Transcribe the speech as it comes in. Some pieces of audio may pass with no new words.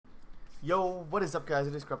Yo, what is up guys,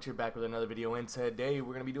 it is xKuRupt here back with another video, and today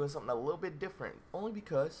we're going to be doing something a little bit different, only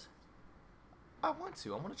because I want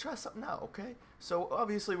to try something out, okay? So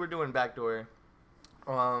obviously we're doing Backdoor.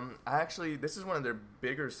 This is one of their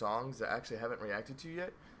bigger songs that I actually haven't reacted to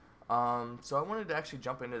yet. So I wanted to actually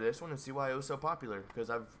jump into this one and see why it was so popular,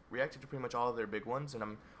 because I've reacted to pretty much all of their big ones, and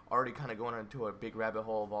I'm already kind of going into a big rabbit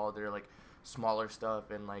hole of all their like smaller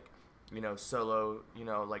stuff and like, you know, solo, you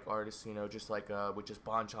know, like artists, you know, just like with just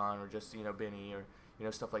Banchan or just, you know, Benny or, you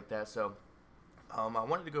know, stuff like that. So I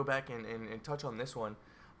wanted to go back and touch on this one,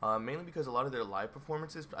 mainly because a lot of their live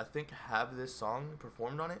performances, I think, have this song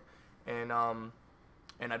performed on it, and I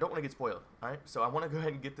don't want to get spoiled. Alright, so I want to go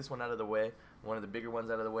ahead and get this one out of the way, one of the bigger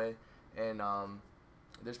ones out of the way, and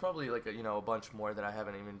there's probably like a bunch more that I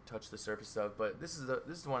haven't even touched the surface of, but this is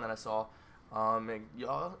the one that I saw. And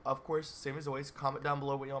y'all, of course, same as always, comment down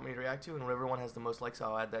below what you want me to react to, and whatever one has the most likes,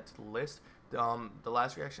 I'll add that to the list. The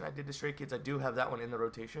last reaction I did to Stray Kids, I do have that one in the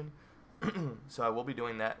rotation, so I will be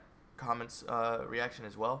doing that comments reaction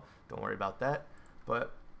as well. Don't worry about that.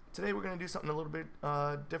 But today we're gonna do something a little bit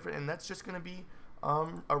different, and that's just gonna be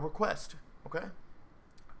a request. Okay.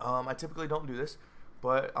 I typically don't do this,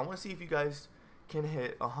 but I want to see if you guys can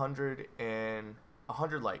hit 100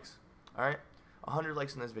 likes. All right. 100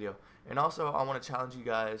 likes in this video, and also I want to challenge you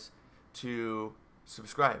guys to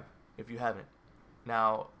subscribe if you haven't.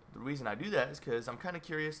 Now the reason I do that is because I'm kind of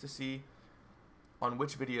curious to see on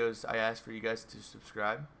which videos I ask for you guys to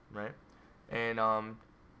subscribe, right? And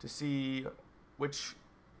to see which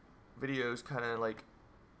videos kind of like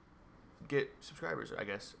get subscribers, I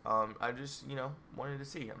guess. I just, you know, wanted to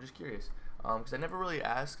see. I'm just curious, because I never really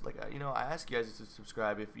ask, like, you know, I ask you guys to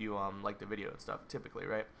subscribe if you like the video and stuff, typically,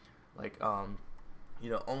 right? Like, you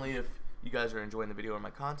know, only if you guys are enjoying the video or my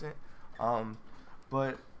content.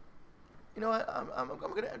 But you know what, I'm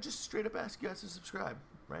gonna just straight up ask you guys to subscribe,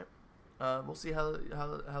 right? We'll see how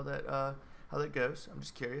that goes. I'm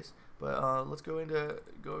just curious, but let's go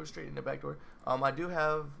straight into Backdoor. I do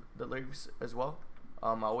have the lyrics as well.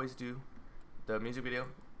 I always do the music video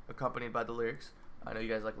accompanied by the lyrics. I know you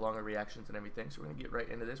guys like longer reactions and everything, so we're gonna get right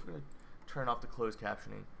into this. We're gonna turn off the closed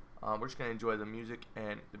captioning. We're just gonna enjoy the music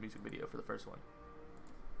and the music video for the first one.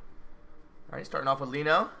 Alright, starting off with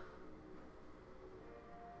Lino.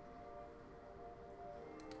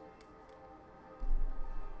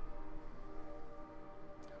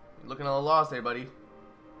 Looking a little lost there, buddy.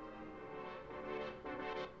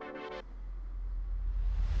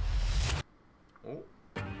 Oh.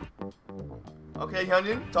 Okay,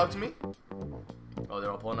 Hyunjin, talk to me. Oh,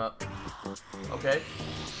 they're all pulling up. Okay.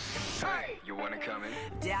 Hey, you wanna come in?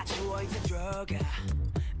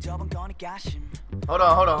 Hold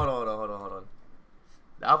on.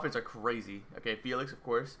 The outfits are crazy. Okay, Felix, of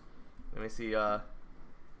course. Let me see,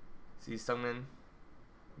 see Sungmin,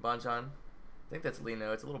 Banchan. I think that's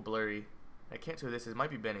Lino. It's a little blurry. I can't tell who this is. It might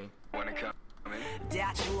be Benny. Wanna come in?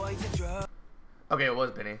 Okay, it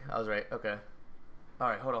was Benny. I was right. Okay.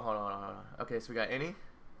 Alright, hold on. Okay, so we got Annie,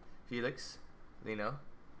 Felix, Lino,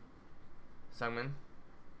 Sungmin,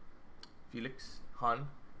 Felix, Han.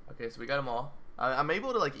 Okay, so we got them all. I'm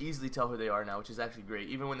able to like easily tell who they are now, which is actually great,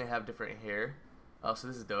 even when they have different hair. So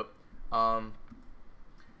this is dope. Banchan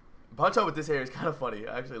with this hair is kind of funny.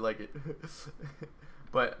 I actually like it.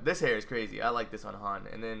 But this hair is crazy. I like this on Han.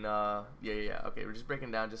 And then yeah. Okay, we're just breaking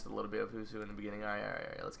down just a little bit of who's who in the beginning. All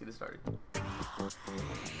right. Let's get it started.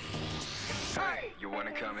 Hey, you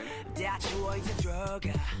wanna come in?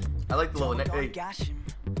 I like the little neck. Hey.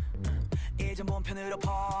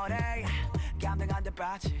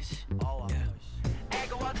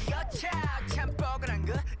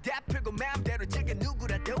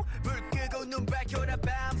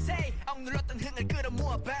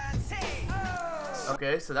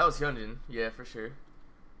 Okay, so that was Hyunjin, yeah, for sure.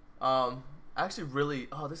 Actually, really,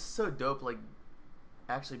 this is so dope. Like,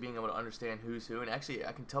 actually being able to understand who's who, and actually,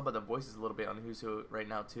 I can tell by the voices a little bit on who's who right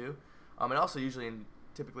now too. And also, usually,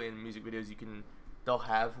 typically in music videos, they'll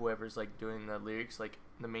have whoever's like doing the lyrics, like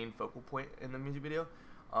the main focal point in the music video.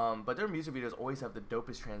 But their music videos always have the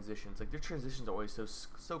dopest transitions. Like, their transitions are always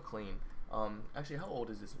so clean. Actually, how old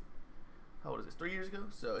is this? 3 years ago?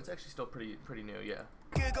 So it's actually still pretty new, yeah.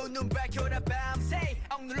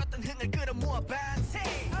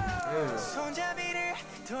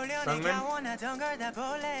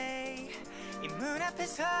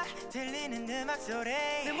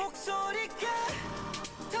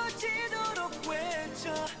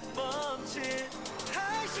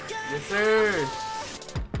 Yes, sir.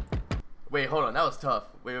 Wait, hold on, that was tough.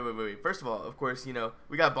 Wait. First of all, of course, you know,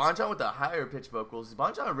 we got Banchan with the higher pitch vocals.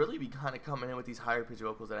 Banchan really be kind of coming in with these higher pitch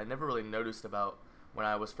vocals that I never really noticed about when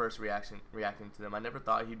I was first reacting to them. I never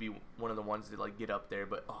thought he'd be one of the ones to like get up there,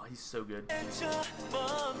 but oh, he's so good.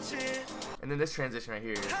 And then this transition right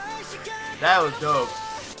here, that was dope.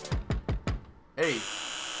 Hey.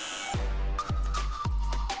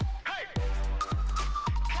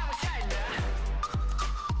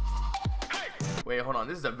 Wait, hold on.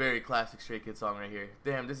 This is a very classic Stray Kids song right here.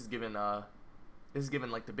 Damn, this is giving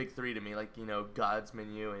like the big three to me, like, you know, God's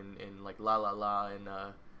Menu and like La La La and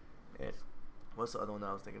what's the other one that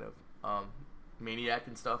I was thinking of? Maniac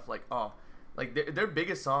and stuff. Like, oh, like their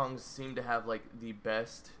biggest songs seem to have like the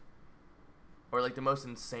best or like the most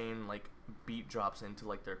insane like beat drops into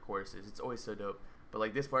like their choruses. It's always so dope. But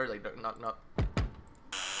like this part, like knock knock.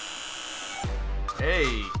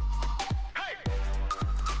 Hey.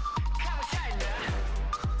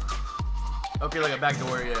 Okay, like a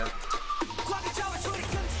backdoor, yeah.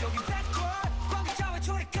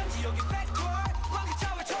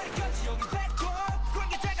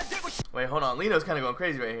 Wait, hold on. Lino's kind of going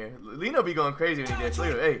crazy right here. Lino be going crazy when he gets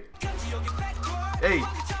Leo. Hey. Hey.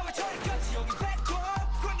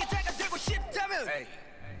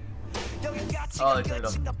 Oh, they turned it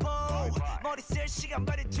up.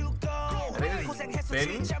 I think this is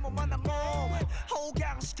Benny.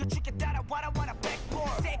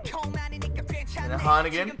 And Han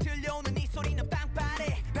again.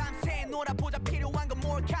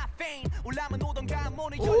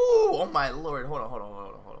 Ooh, oh my lord. Hold on.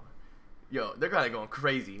 Yo, they're kind of going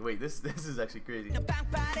crazy. Wait, this is actually crazy.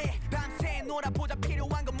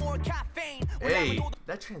 Hey,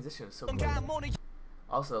 that transition is so cool.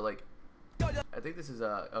 Also, like, I think this is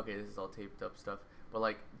okay, this is all taped up stuff, but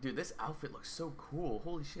like, dude, this outfit looks so cool.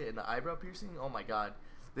 Holy shit. And the eyebrow piercing, oh my god.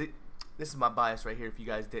 This is my bias right here, if you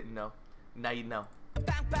guys didn't know. Now you know.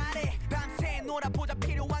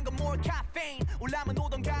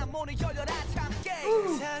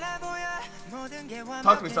 Ooh.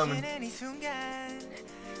 Talk to me, Simon.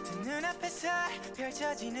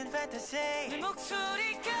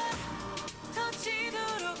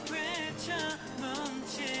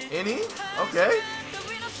 Any? Okay.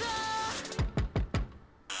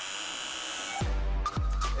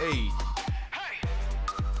 Hey.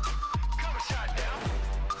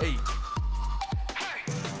 Hey.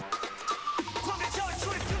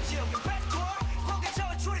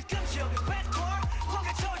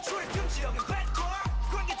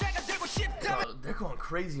 Bro, they're going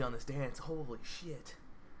crazy on this dance. Holy shit.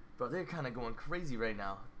 Bro, they're kind of going crazy right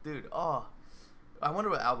now. Dude, oh. I wonder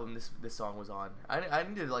what album this song was on. I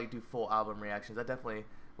need to like do full album reactions. I definitely,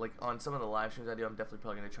 like, on some of the live streams I do, I'm definitely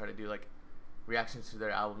probably going to try to do like reactions to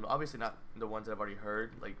their album. Obviously not the ones that I've already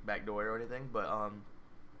heard, like Backdoor or anything, but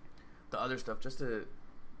the other stuff, just to,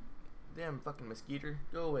 damn fucking mosquito,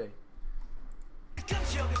 go away.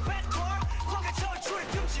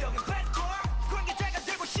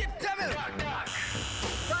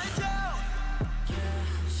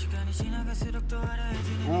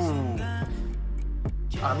 Ooh.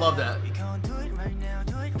 I love that.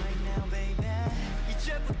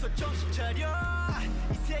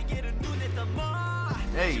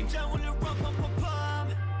 Hey.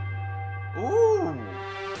 Ooh.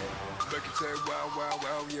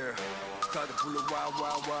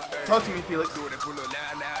 Talk to me, Felix.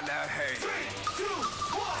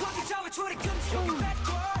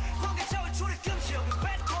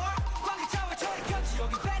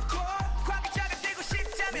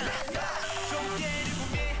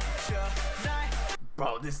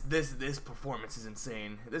 Bro, this performance is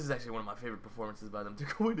insane. This is actually one of my favorite performances by them. They're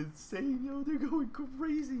going insane, yo. They're going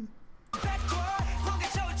crazy.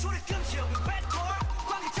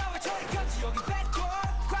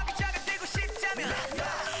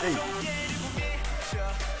 Hey.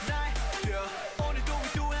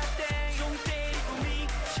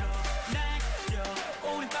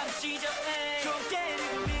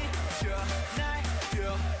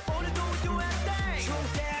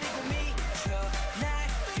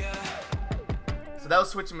 So that was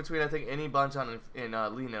switching between, I think, any Banchan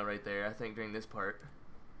and Lino right there, I think, during this part.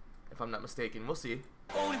 If I'm not mistaken. We'll see.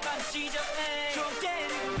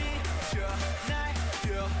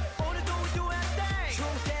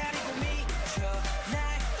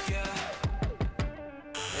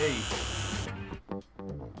 Hey.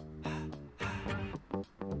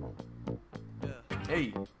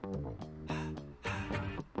 Hey.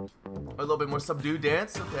 A little bit more subdued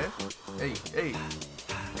dance. Okay. Hey, hey.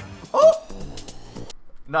 Oh!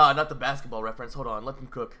 Nah, not the basketball reference. Hold on. Let them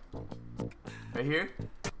cook. Right here.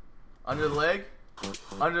 Under the leg.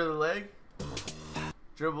 Under the leg.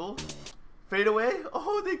 Dribble. Fade away.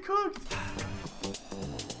 Oh, they cooked.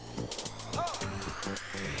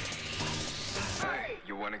 Hey,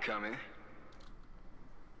 you wanna come in?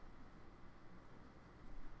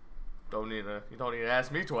 You don't need to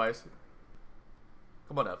ask me twice.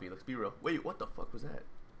 Come on now, Felix. Be real. Wait, what the fuck was that?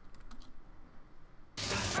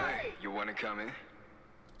 Hey, you wanna come in?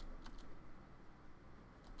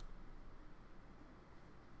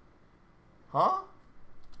 Huh?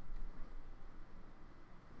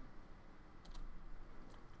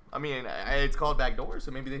 I mean, it's called backdoor,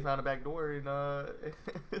 so maybe they found a backdoor in,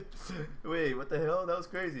 Wait, what the hell? That was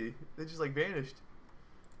crazy. They just, like, vanished.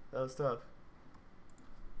 That was tough.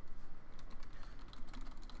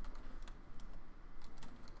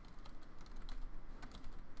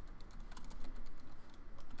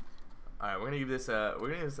 Alright, we're gonna give this a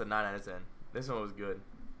 9 out of 10. This one was good.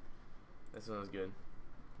 This one was good.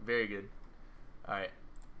 Very good. Alright.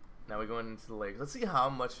 Now we're going into the lyrics. Let's see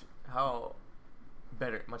much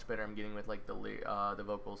better I'm getting with like the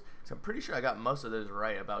vocals. So I'm pretty sure I got most of those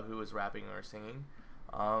right about who was rapping or singing.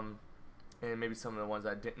 And maybe some of the ones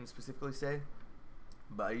I didn't specifically say.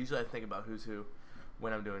 But usually I think about who's who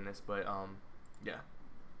when I'm doing this, but yeah.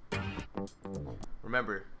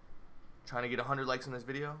 Remember, trying to get 100 likes on this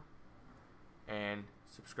video. And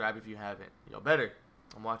subscribe if you haven't. Y'all better.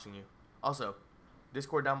 I'm watching you. Also,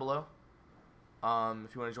 Discord down below.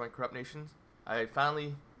 If you want to join Corrupt Nations. I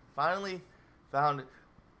finally found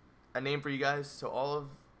a name for you guys. So all of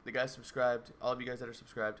the guys subscribed, all of you guys that are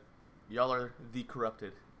subscribed, y'all are the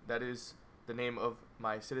Corrupted. That is the name of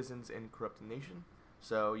my citizens in Corrupt Nation.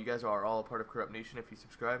 So you guys are all a part of Corrupt Nation if you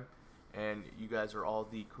subscribe, and you guys are all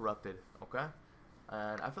the Corrupted. Okay,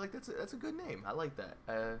 and I feel like that's a good name. I like that.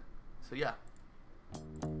 So yeah.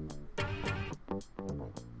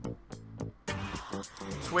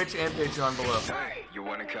 Twitch and Patreon below. Hey, you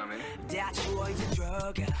wanna come in?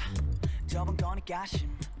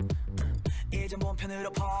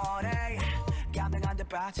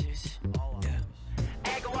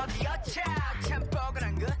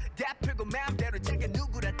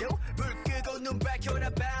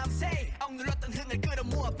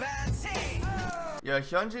 Yeah,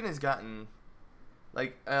 Hyunjin has gotten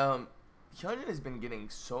like Hyunjin has been getting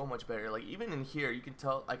so much better. Like even in here, you can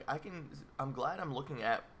tell. Like I'm glad I'm looking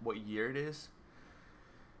at what year it is,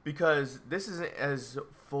 because this isn't as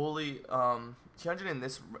fully. Hyunjin in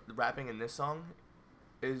this rapping in this song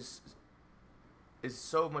is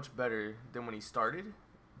so much better than when he started,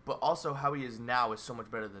 but also how he is now is so much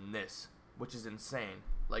better than this, which is insane.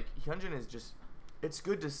 Like Hyunjin is just, it's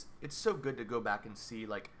so good to go back and see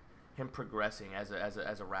like him progressing as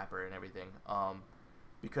a rapper and everything.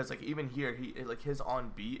 Because like even here, like his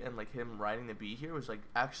on beat and like him writing the beat here was like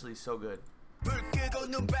actually so good. Okay, I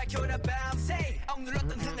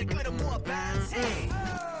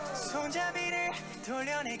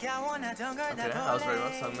was right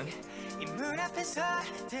about Sungmin.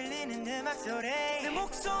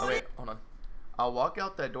 Oh wait, hold on. I'll walk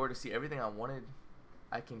out that door to see everything I wanted.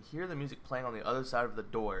 I can hear the music playing on the other side of the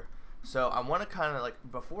door. So I want to kind of like,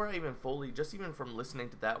 before I even fully, just even from listening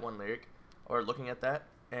to that one lyric or looking at that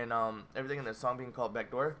and everything in the song being called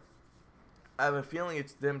Backdoor, I have a feeling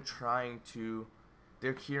it's them trying to,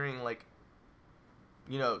 they're hearing like,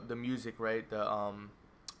 you know, the music, right?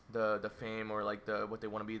 The fame or like what they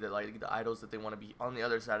want to be, the idols that they want to be on the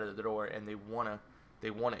other side of the door, and they want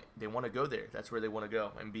to go there. That's where they want to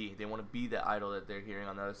go and be. They want to be the idol that they're hearing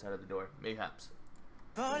on the other side of the door. Mayhaps.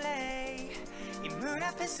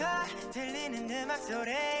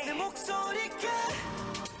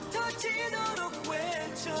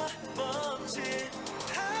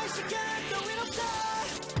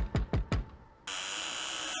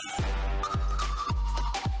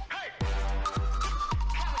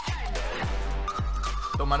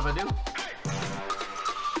 Don't mind if I do.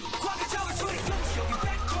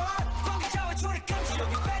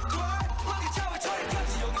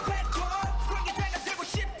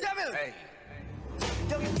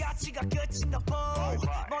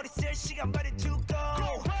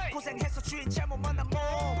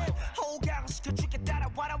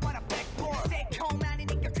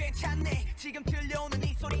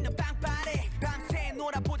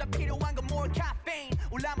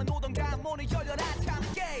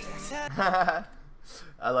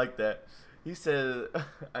 I like that. He said,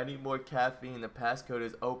 I need more caffeine. The passcode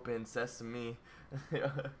is open sesame.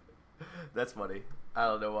 That's funny. I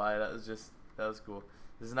don't know why. That was cool.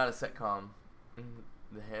 This is not a sitcom.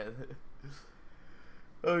 The head.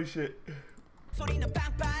 Oh shit.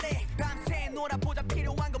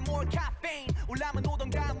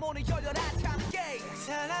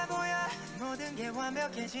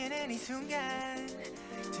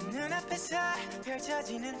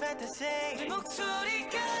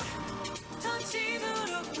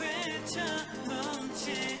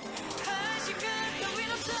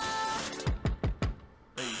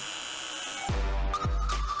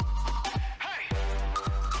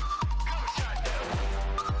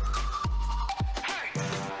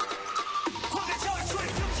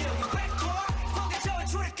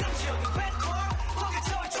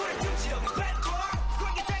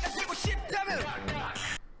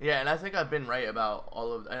 Yeah, and I think I've been right about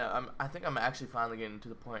all of. I think I'm actually finally getting to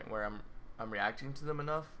the point where I'm reacting to them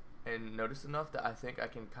enough and notice enough that I think I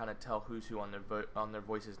can kind of tell who's who on their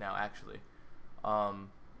voices now actually,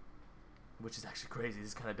 which is actually crazy. This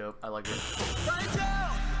is kind of dope. I like it.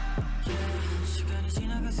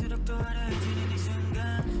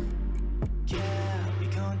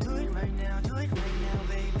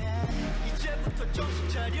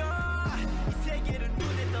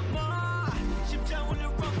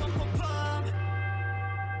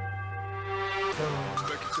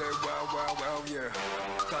 Make it say wow, wow, wow, yeah.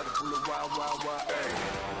 Start to pull a wow, wow, wow, hey.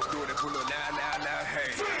 Do it, pull a now, now, now,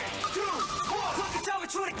 hey. 3, 2, 1. Fucking tell me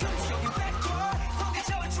to the country, you'll be back door. Fucking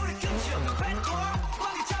tell me to the country, you'll be back door.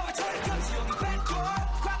 Fucking tell me to the country, you'll be back door.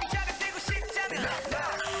 Fucking tell me to the country, you'll be back door.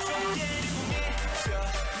 좀 때리고 미쳐,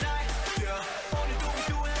 날려. 오늘도 we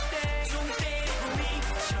do our thing. 좀 때리고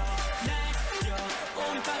미쳐, 날려.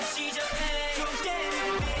 온 밤 시작해. 좀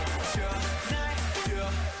때리고 미쳐, 날려.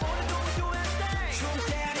 오늘도 we do our thing. 좀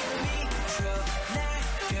때리고 미쳐,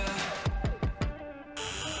 날려.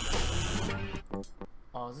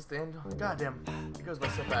 Oh, is this the end? God damn, it goes by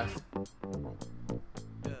so fast.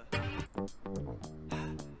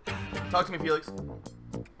 Talk to me, Felix.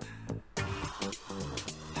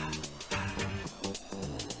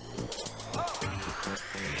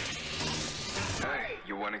 Hey,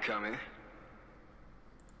 you wanna come in?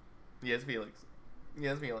 Yes, Felix.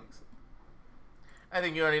 Yes, Felix. I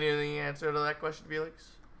think you already knew the answer to that question,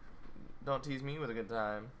 Felix. Don't tease me with a good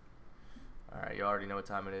time. Alright, you already know what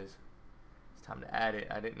time it is. It's time to add it.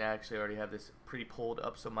 I didn't actually already have this pre-pulled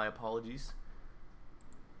up, so my apologies.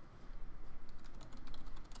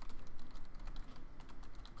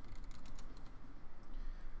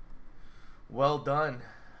 Well done.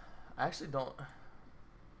 I actually don't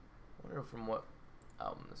wonder from what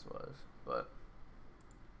album this was, but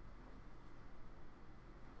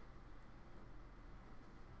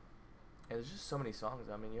yeah, there's just so many songs.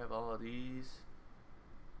 I mean, you have all of these,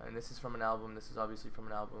 and this is from an album. This is obviously from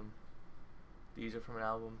an album. These are from an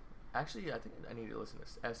album. Actually, I think I need to listen to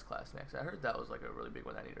S-Class next. I heard that was like a really big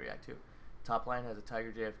one I need to react to. Top Line has a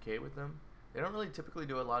Tiger JFK with them. They don't really typically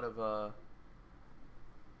do a lot of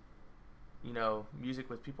you know, music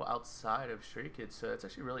with people outside of Stray Kids, so it's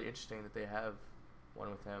actually really interesting that they have one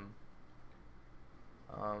with him.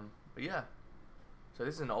 But yeah, so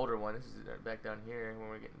this is an older one. This is back down here when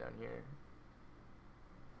we're getting down here.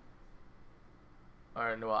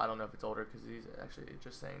 Or no, I don't know if it's older because he's actually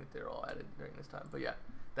just saying that they're all added during this time. But yeah,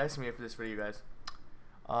 that's me for this video, guys.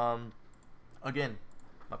 Again,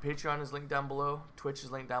 my Patreon is linked down below. Twitch is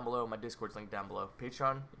linked down below. My Discord's linked down below.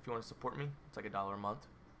 Patreon, if you want to support me, it's like $1 a month.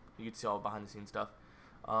 You can see all behind the scenes stuff.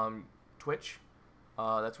 Twitch,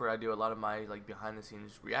 that's where I do a lot of my like behind the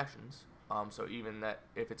scenes reactions. So even that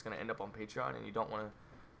if it's gonna end up on Patreon and you don't want to,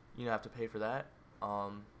 you know, have to pay for that.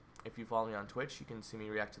 If you follow me on Twitch, you can see me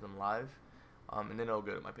react to them live, and then it'll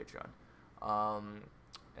go to my Patreon.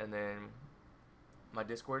 And then my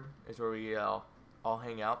Discord is where we all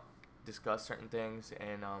hang out, discuss certain things,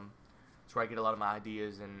 and it's where I get a lot of my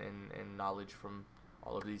ideas and knowledge from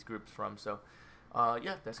all of these groups from. So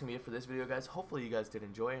yeah, that's gonna be it for this video, guys. Hopefully you guys did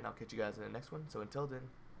enjoy, and I'll catch you guys in the next one. So until then,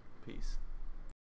 peace.